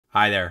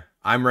Hi there,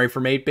 I'm Ray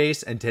from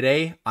 8base, and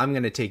today I'm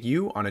going to take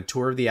you on a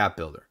tour of the app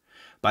builder.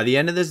 By the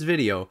end of this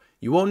video,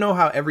 you won't know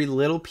how every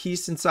little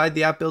piece inside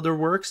the app builder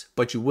works,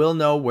 but you will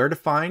know where to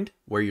find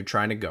where you're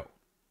trying to go.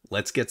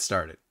 Let's get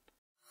started.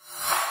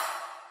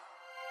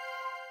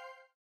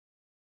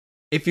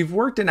 If you've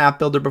worked in app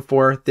builder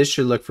before, this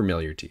should look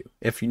familiar to you.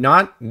 If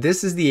not,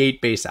 this is the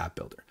 8base app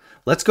builder.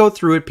 Let's go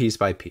through it piece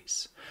by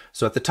piece.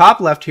 So at the top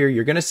left here,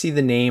 you're going to see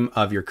the name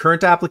of your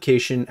current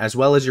application as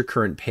well as your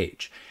current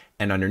page.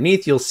 And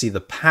underneath, you'll see the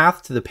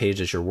path to the page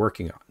that you're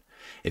working on.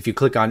 If you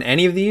click on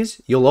any of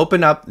these, you'll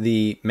open up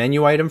the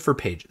menu item for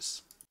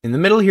pages. In the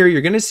middle here,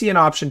 you're going to see an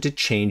option to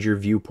change your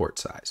viewport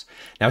size.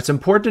 Now, it's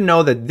important to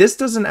know that this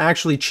doesn't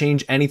actually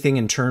change anything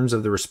in terms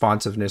of the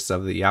responsiveness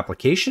of the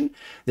application.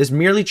 This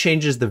merely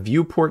changes the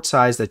viewport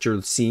size that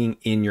you're seeing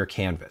in your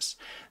canvas.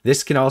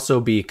 This can also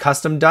be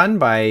custom done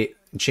by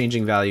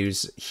changing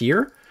values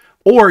here,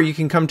 or you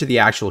can come to the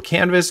actual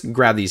canvas,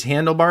 grab these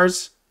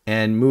handlebars,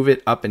 and move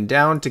it up and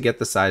down to get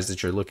the size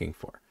that you're looking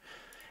for.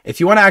 If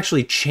you want to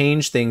actually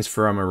change things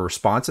from a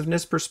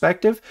responsiveness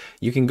perspective,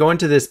 you can go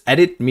into this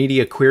Edit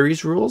Media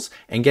Queries rules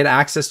and get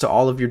access to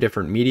all of your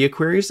different media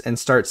queries and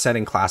start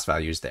setting class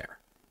values there.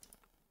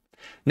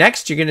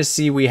 Next, you're going to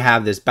see we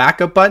have this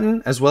backup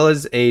button as well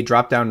as a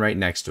drop down right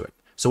next to it.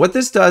 So what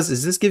this does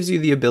is this gives you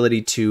the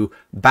ability to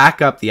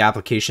back up the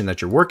application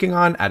that you're working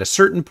on at a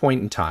certain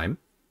point in time.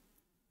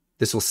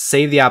 This will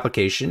save the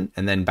application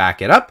and then back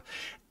it up.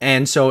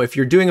 And so if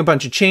you're doing a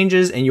bunch of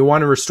changes and you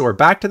want to restore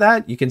back to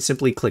that, you can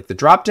simply click the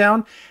drop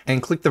down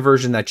and click the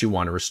version that you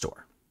want to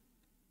restore.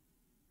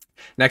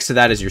 Next to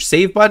that is your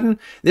save button.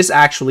 This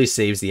actually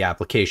saves the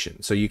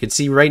application. So you can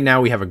see right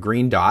now we have a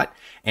green dot.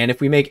 And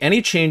if we make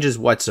any changes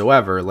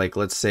whatsoever, like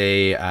let's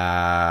say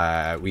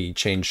we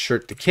change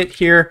shirt to kit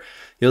here,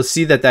 you'll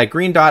see that that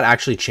green dot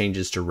actually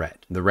changes to red.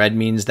 The red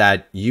means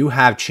that you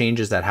have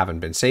changes that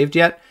haven't been saved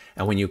yet.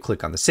 And when you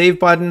click on the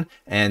save button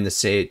and the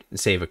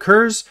save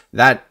occurs,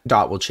 that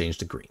dot will change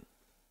to green.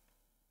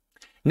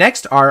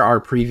 Next are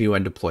our preview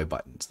and deploy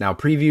buttons. Now,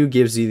 preview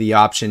gives you the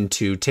option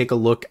to take a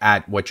look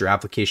at what your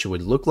application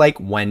would look like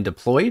when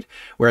deployed,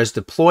 whereas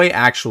deploy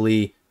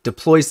actually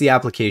deploys the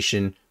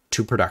application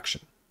to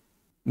production.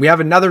 We have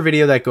another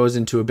video that goes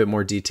into a bit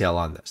more detail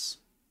on this.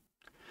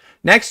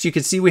 Next, you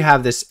can see we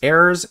have this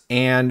errors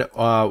and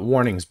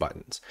warnings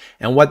buttons.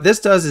 And what this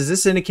does is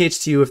this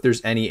indicates to you if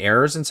there's any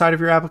errors inside of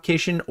your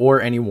application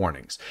or any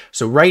warnings.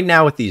 So right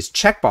now with these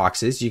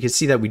checkboxes, you can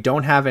see that we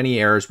don't have any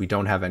errors, we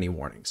don't have any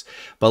warnings.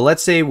 But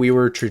let's say we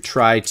were to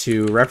try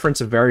to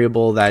reference a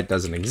variable that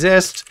doesn't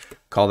exist,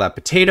 call that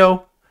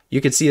potato.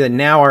 You can see that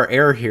now our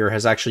error here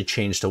has actually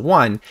changed to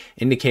 1,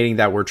 indicating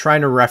that we're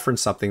trying to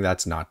reference something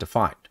that's not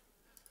defined.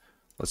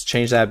 Let's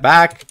change that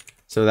back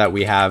so that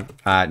we have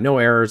no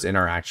errors in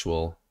our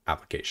actual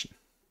application.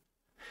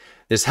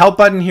 This help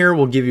button here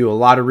will give you a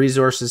lot of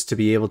resources to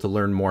be able to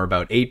learn more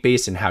about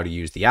 8base and how to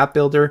use the app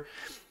builder.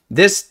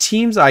 This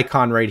Teams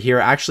icon right here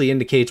actually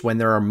indicates when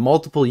there are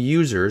multiple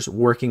users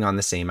working on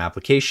the same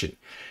application.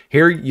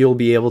 Here you'll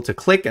be able to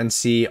click and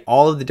see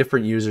all of the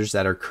different users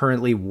that are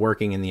currently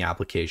working in the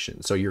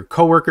application. So your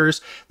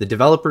coworkers, the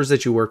developers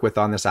that you work with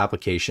on this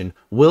application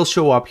will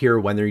show up here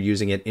when they're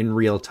using it in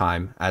real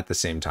time at the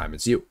same time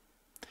as you.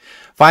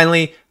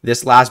 Finally,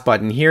 this last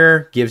button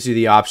here gives you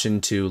the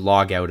option to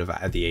log out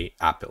of the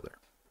app builder.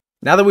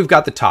 Now that we've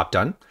got the top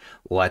done,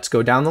 let's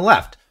go down the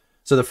left.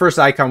 So the first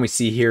icon we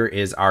see here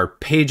is our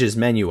pages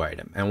menu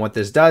item. And what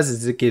this does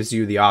is it gives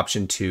you the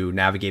option to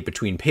navigate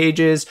between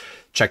pages,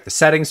 check the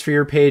settings for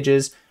your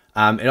pages.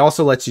 It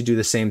also lets you do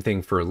the same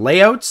thing for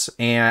layouts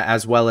and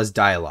as well as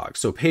dialogue.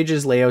 So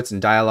pages, layouts,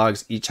 and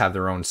dialogues each have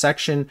their own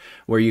section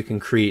where you can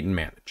create and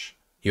manage.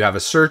 You have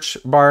a search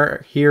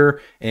bar here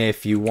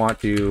if you want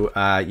to,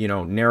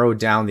 narrow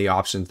down the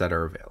options that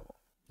are available.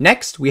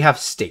 Next, we have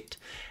state.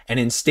 And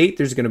in state,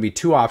 there's going to be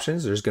two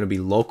options. There's going to be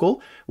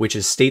local, which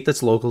is state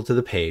that's local to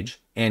the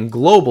page, and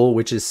global,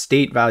 which is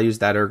state values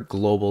that are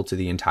global to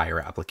the entire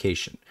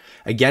application.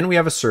 Again, we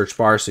have a search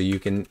bar, so you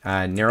can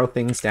narrow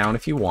things down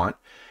if you want.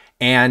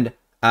 And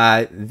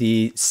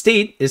the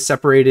state is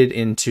separated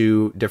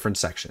into different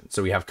sections.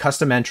 So we have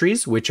custom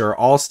entries, which are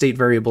all state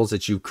variables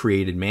that you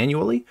created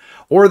manually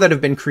or that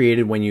have been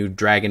created when you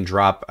drag and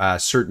drop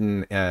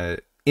certain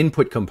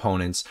input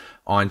components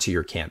onto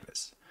your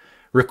canvas.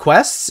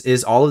 Requests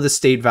is all of the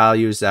state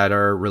values that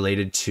are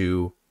related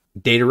to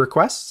data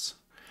requests.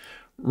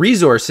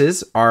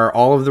 Resources are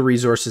all of the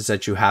resources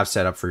that you have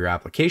set up for your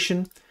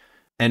application.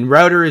 And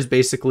router is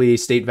basically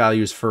state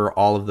values for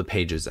all of the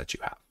pages that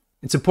you have.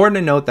 It's important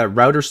to note that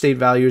router state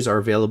values are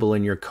available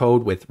in your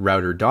code with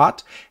router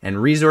dot,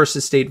 and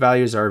resources state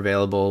values are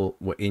available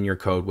in your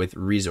code with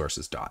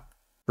resources dot.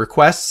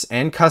 Requests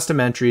and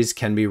custom entries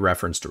can be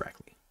referenced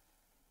directly.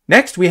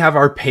 Next, we have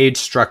our page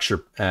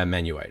structure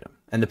menu item.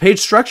 And the page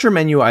structure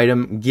menu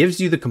item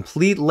gives you the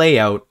complete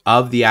layout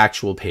of the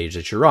actual page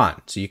that you're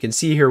on. So you can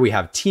see here we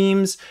have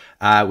teams,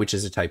 which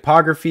is a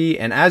typography.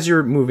 And as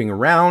you're moving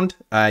around,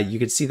 you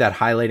can see that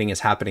highlighting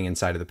is happening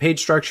inside of the page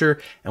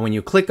structure. And when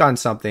you click on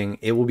something,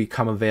 it will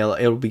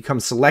become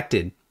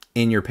selected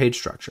in your page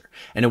structure.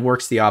 And it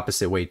works the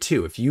opposite way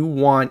too. If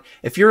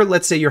you're,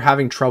 let's say you're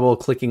having trouble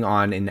clicking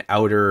on an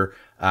outer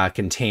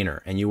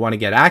container and you want to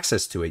get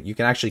access to it, you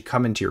can actually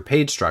come into your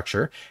page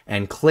structure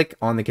and click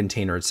on the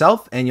container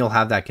itself, and you'll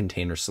have that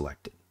container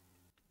selected.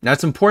 Now,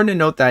 it's important to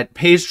note that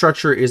page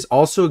structure is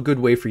also a good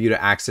way for you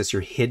to access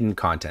your hidden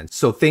content.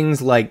 So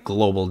things like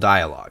global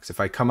dialogues.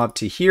 If I come up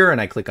to here and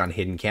I click on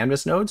hidden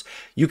canvas nodes,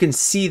 you can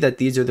see that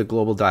these are the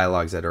global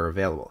dialogues that are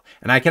available.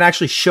 And I can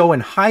actually show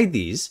and hide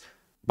these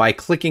by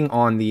clicking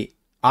on the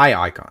eye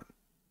icon.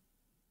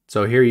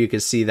 So here you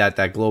can see that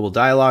that global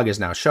dialog is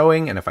now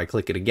showing. And if I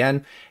click it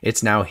again,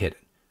 it's now hidden.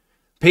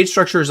 Page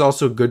structure is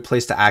also a good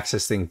place to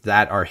access things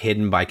that are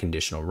hidden by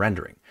conditional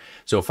rendering.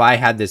 So if I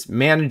had this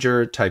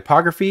manager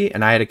typography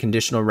and I had a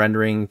conditional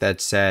rendering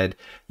that said,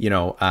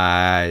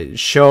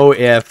 show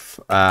if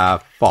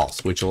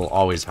false, which will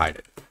always hide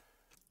it.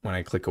 When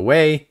I click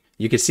away,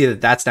 you can see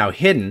that that's now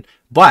hidden.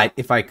 But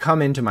if I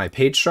come into my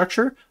page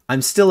structure,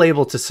 I'm still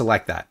able to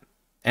select that.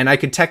 And I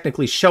could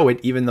technically show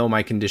it even though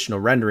my conditional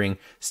rendering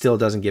still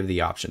doesn't give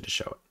the option to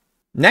show it.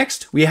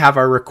 Next, we have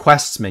our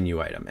requests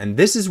menu item, and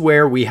this is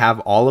where we have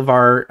all of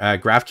our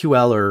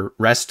GraphQL or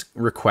REST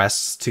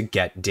requests to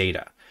get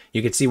data.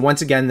 You can see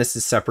once again, this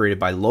is separated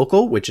by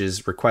local, which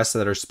is requests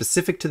that are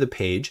specific to the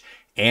page,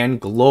 and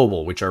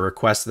global, which are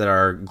requests that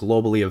are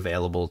globally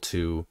available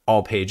to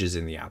all pages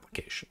in the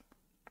application.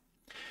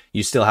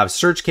 You still have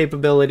search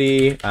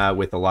capability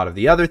with a lot of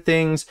the other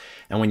things,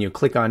 and when you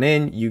click on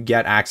in, you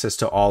get access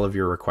to all of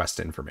your request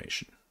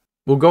information.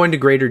 We'll go into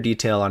greater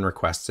detail on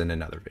requests in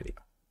another video.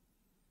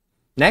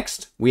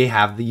 Next, we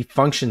have the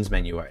functions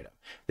menu item.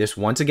 This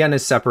once again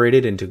is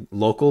separated into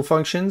local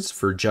functions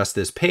for just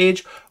this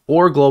page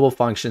or global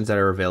functions that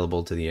are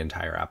available to the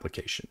entire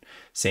application.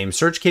 Same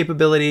search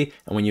capability,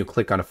 and when you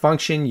click on a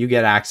function, you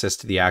get access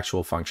to the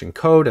actual function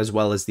code as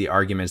well as the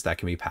arguments that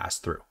can be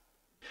passed through.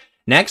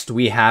 Next,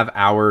 we have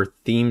our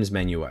themes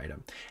menu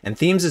item. And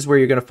themes is where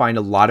you're going to find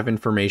a lot of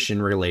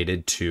information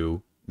related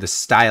to the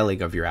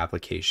styling of your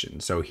application.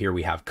 So here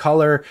we have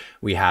color,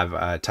 we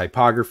have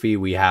typography,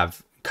 we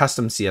have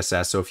custom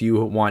CSS. So if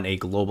you want a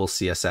global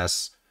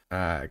CSS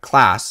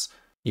class,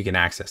 you can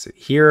access it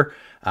here.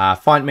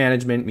 Font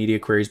management, media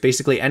queries,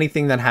 basically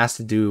anything that has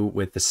to do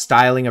with the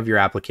styling of your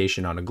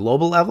application on a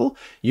global level,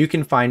 you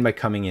can find by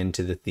coming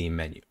into the theme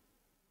menu.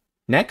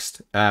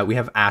 Next, we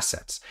have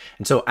assets.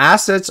 And so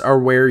assets are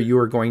where you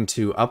are going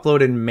to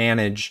upload and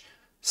manage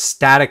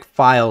static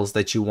files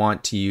that you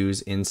want to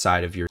use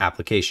inside of your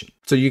application.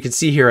 So you can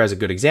see here as a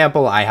good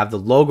example, I have the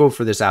logo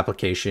for this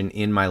application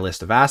in my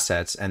list of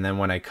assets. And then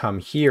when I come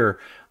here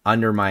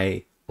under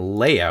my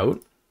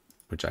layout,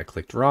 which I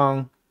clicked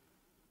wrong,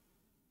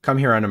 come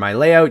here under my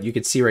layout, you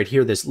can see right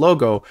here this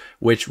logo,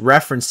 which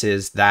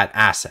references that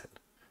asset.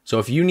 So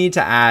if you need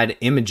to add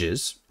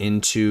images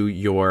into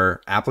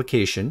your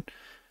application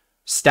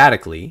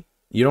statically,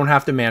 you don't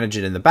have to manage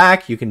it in the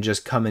back. You can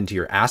just come into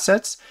your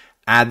assets,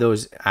 add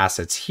those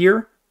assets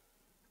here,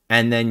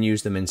 and then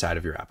use them inside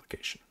of your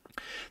application.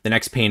 The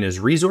next pane is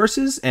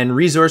resources, and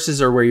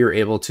resources are where you're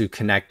able to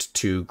connect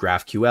to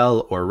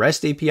GraphQL or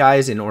REST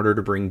APIs in order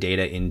to bring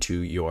data into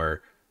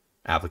your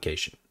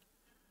application.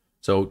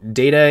 So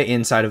data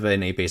inside of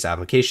an 8-base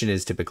application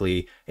is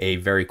typically a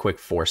very quick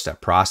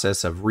 4-step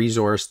process of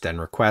resource, then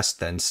request,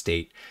 then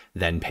state,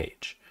 then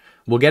page.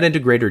 We'll get into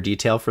greater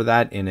detail for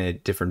that in a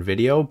different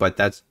video, but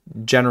that's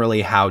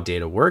generally how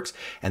data works.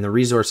 And the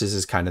resources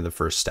is kind of the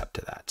first step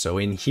to that. So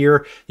in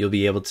here, you'll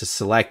be able to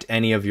select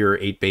any of your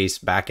 8-base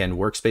backend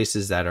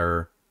workspaces that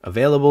are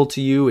available to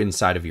you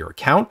inside of your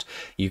account.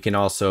 You can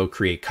also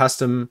create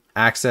custom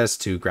access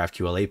to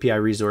GraphQL API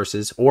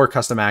resources or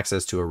custom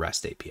access to a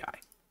REST API.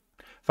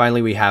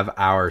 Finally, we have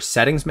our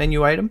settings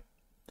menu item.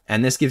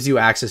 And this gives you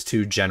access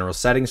to general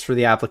settings for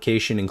the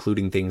application,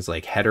 including things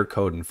like header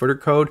code and footer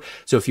code.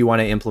 So if you want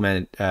to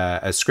implement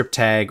a script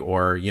tag,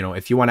 or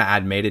if you want to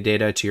add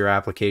metadata to your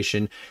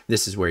application,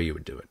 this is where you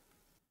would do it.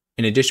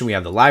 In addition, we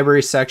have the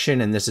library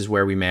section, and this is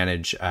where we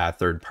manage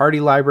third-party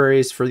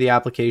libraries for the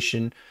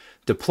application.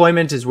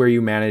 Deployment is where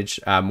you manage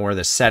more of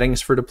the settings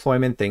for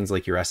deployment, things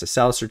like your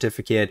SSL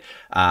certificate,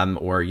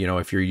 or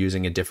if you're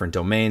using a different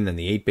domain than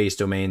the 8-base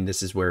domain,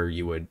 this is where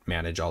you would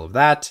manage all of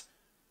that.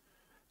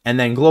 And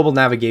then global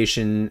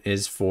navigation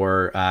is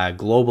for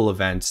global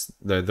events,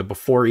 the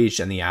before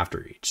each and the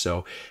after each.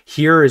 So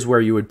here is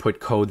where you would put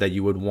code that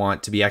you would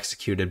want to be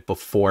executed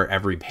before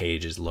every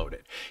page is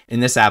loaded. In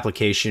this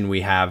application,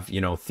 we have,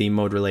 theme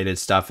mode related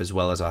stuff as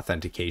well as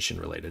authentication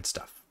related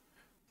stuff.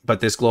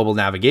 But this global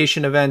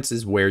navigation events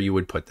is where you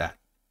would put that.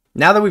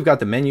 Now that we've got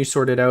the menu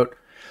sorted out,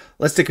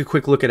 let's take a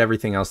quick look at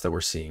everything else that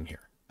we're seeing here.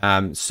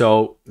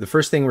 So the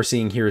first thing we're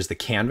seeing here is the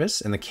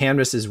canvas, and the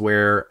canvas is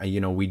where,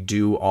 we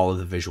do all of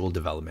the visual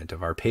development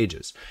of our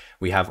pages.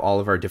 We have all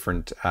of our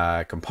different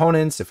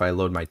components. If I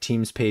load my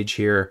Teams page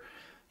here,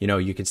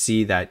 you can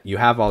see that you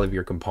have all of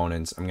your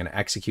components. I'm going to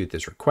execute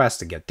this request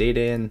to get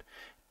data in,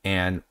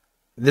 and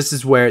this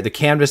is where the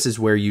canvas is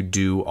where you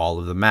do all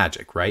of the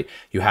magic, right?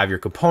 You have your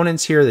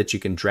components here that you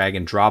can drag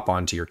and drop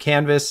onto your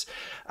canvas.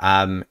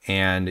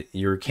 And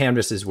your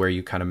canvas is where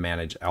you kind of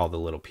manage all the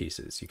little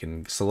pieces. You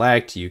can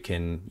select, you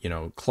can,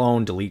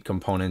 clone, delete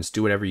components,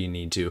 do whatever you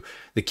need to.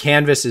 The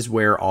canvas is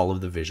where all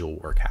of the visual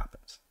work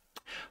happens.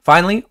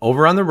 Finally,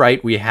 over on the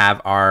right, we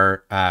have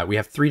we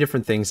have three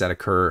different things that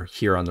occur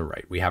here on the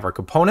right. We have our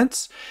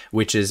components,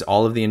 which is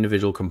all of the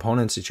individual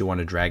components that you want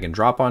to drag and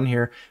drop on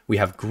here. We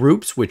have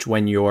groups, which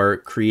when you're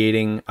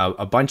creating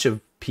a bunch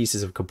of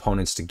pieces of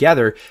components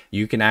together,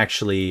 you can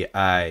actually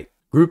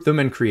group them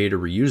and create a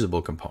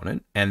reusable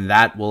component. And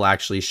that will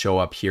actually show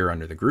up here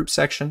under the group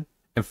section.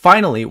 And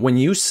finally, when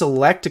you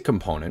select a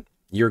component,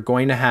 you're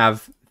going to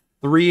have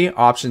three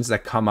options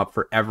that come up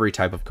for every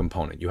type of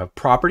component. You have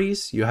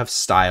properties, you have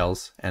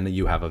styles, and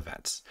you have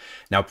events.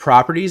 Now,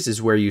 properties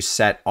is where you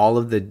set all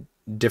of the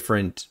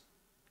different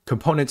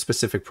component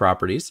specific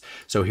properties.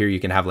 So here you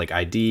can have like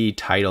ID,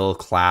 title,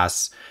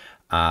 class.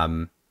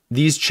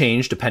 These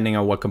change depending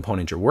on what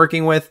component you're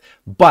working with,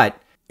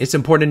 but it's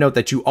important to note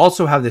that you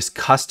also have this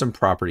custom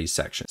properties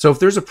section. So if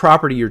there's a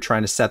property you're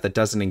trying to set that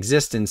doesn't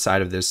exist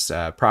inside of this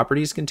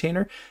properties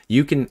container,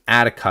 you can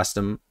add a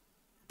custom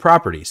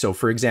property. So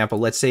for example,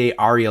 let's say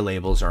ARIA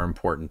labels are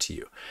important to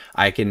you.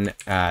 I can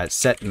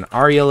set an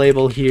ARIA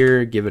label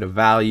here, give it a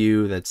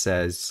value that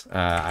says,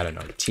 I don't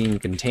know, team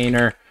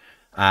container,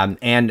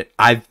 and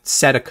I've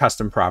set a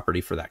custom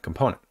property for that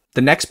component.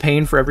 The next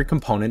pane for every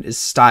component is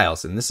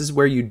styles, and this is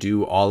where you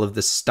do all of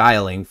the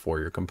styling for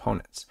your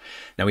components.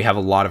 Now we have a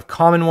lot of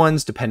common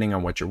ones depending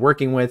on what you're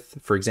working with.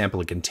 For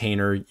example, a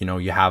container,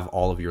 you have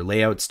all of your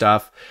layout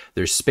stuff.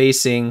 There's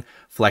spacing,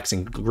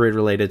 flexing, grid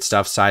related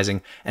stuff,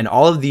 sizing, and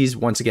all of these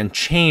once again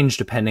change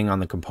depending on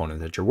the component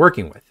that you're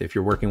working with. If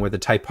you're working with a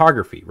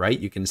typography, right,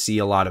 you can see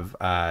a lot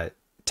of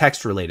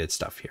text related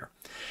stuff here.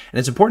 And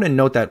it's important to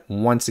note that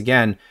once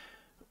again,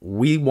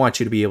 we want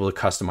you to be able to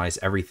customize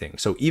everything.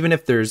 So even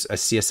if there's a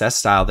CSS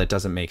style that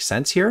doesn't make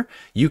sense here,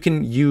 you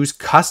can use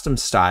custom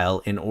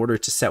style in order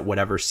to set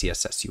whatever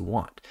CSS you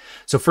want.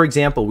 So for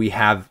example, we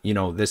have,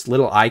 this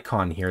little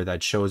icon here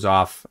that shows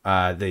off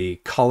the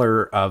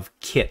color of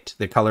kit,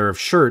 the color of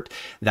shirt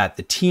that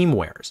the team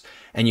wears.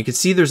 And you can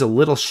see there's a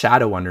little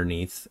shadow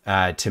underneath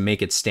to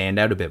make it stand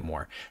out a bit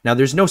more. Now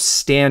there's no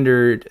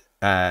standard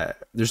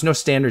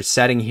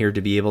setting here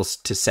to be able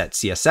to set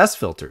CSS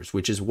filters,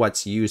 which is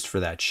what's used for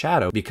that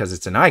shadow because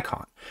it's an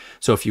icon.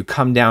 So if you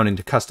come down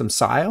into custom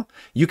style,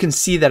 you can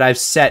see that I've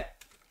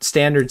set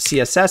standard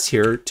CSS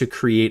here to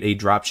create a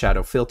drop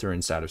shadow filter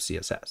inside of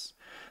CSS.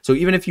 So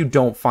even if you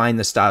don't find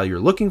the style you're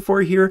looking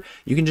for here,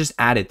 you can just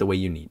add it the way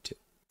you need to.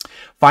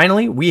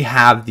 Finally, we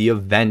have the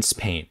events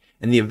pane,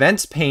 and the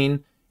events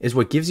pane is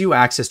what gives you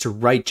access to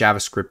write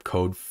JavaScript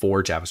code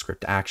for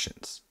JavaScript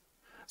actions.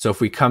 So if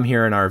we come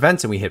here in our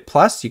events and we hit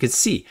plus, you can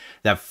see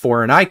that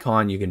for an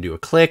icon, you can do a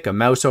click, a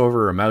mouse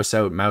over, a mouse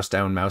out, mouse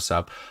down, mouse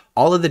up,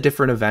 all of the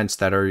different events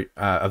that are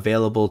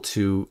available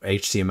to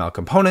HTML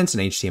components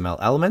and HTML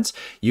elements,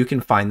 you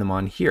can find them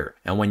on here.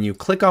 And when you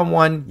click on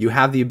one, you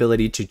have the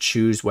ability to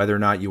choose whether or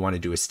not you want to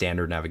do a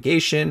standard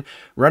navigation,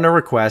 run a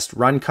request,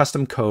 run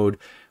custom code,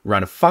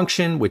 run a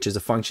function, which is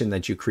a function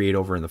that you create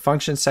over in the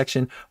functions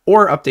section,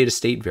 or update a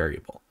state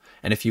variable.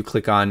 And if you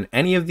click on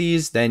any of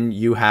these, then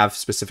you have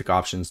specific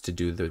options to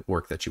do the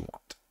work that you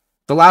want.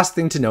 The last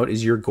thing to note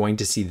is you're going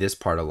to see this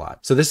part a lot.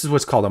 So this is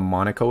what's called a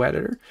Monaco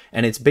editor.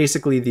 And it's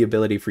basically the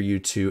ability for you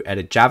to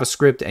edit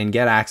JavaScript and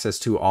get access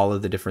to all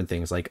of the different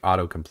things like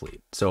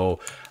autocomplete.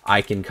 So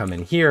I can come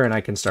in here and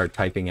I can start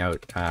typing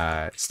out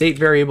state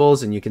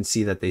variables, and you can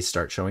see that they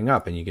start showing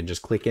up, and you can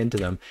just click into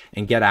them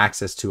and get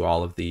access to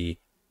all of the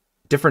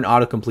different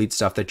autocomplete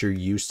stuff that you're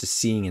used to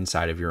seeing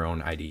inside of your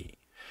own IDE.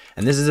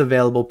 And this is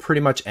available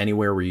pretty much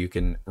anywhere where you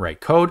can write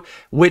code,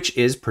 which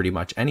is pretty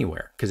much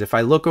anywhere. Because if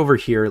I look over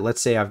here, let's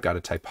say I've got a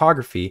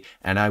typography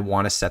and I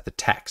want to set the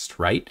text,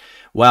 right?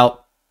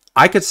 Well,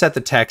 I could set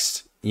the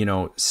text,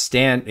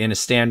 stand in a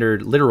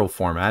standard literal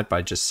format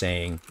by just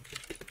saying,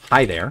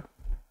 hi there.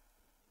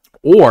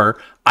 Or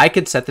I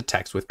could set the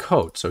text with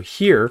code. So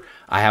here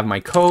I have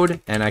my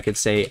code and I could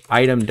say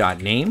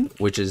item.name,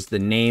 which is the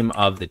name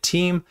of the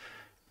team.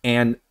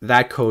 And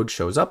that code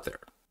shows up there.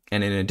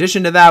 And in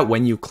addition to that,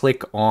 when you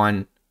click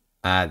on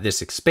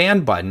this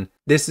expand button,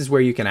 this is where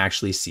you can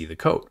actually see the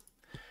code.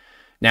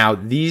 Now,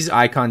 these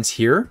icons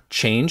here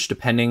change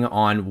depending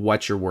on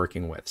what you're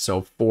working with.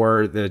 So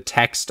for the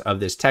text of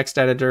this text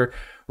editor,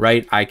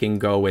 right, I can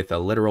go with a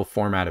literal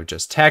format of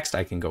just text.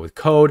 I can go with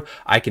code.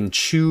 I can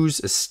choose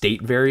a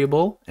state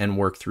variable and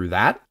work through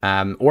that.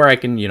 Or I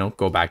can,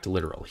 go back to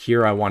literal.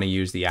 Here, I want to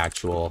use the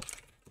actual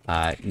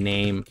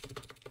name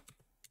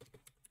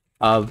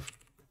of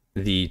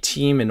the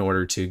team in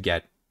order to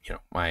get,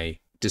 my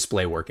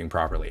display working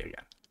properly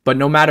again. But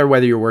no matter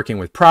whether you're working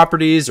with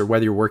properties or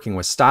whether you're working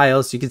with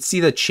styles, you can see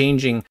that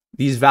changing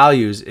these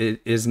values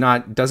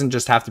doesn't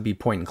just have to be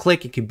point and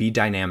click. It can be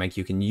dynamic.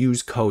 You can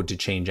use code to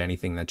change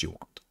anything that you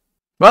want.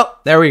 Well,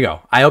 there we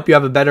go. I hope you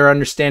have a better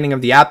understanding of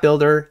the app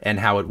builder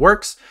and how it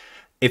works.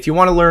 If you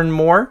want to learn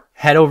more,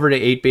 head over to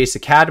 8base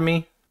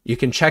Academy. You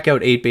can check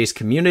out 8base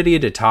community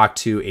to talk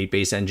to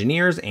 8base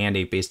engineers and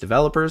 8base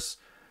developers.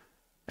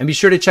 And be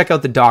sure to check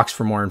out the docs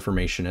for more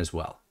information as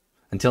well.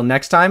 Until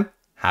next time,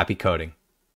 happy coding.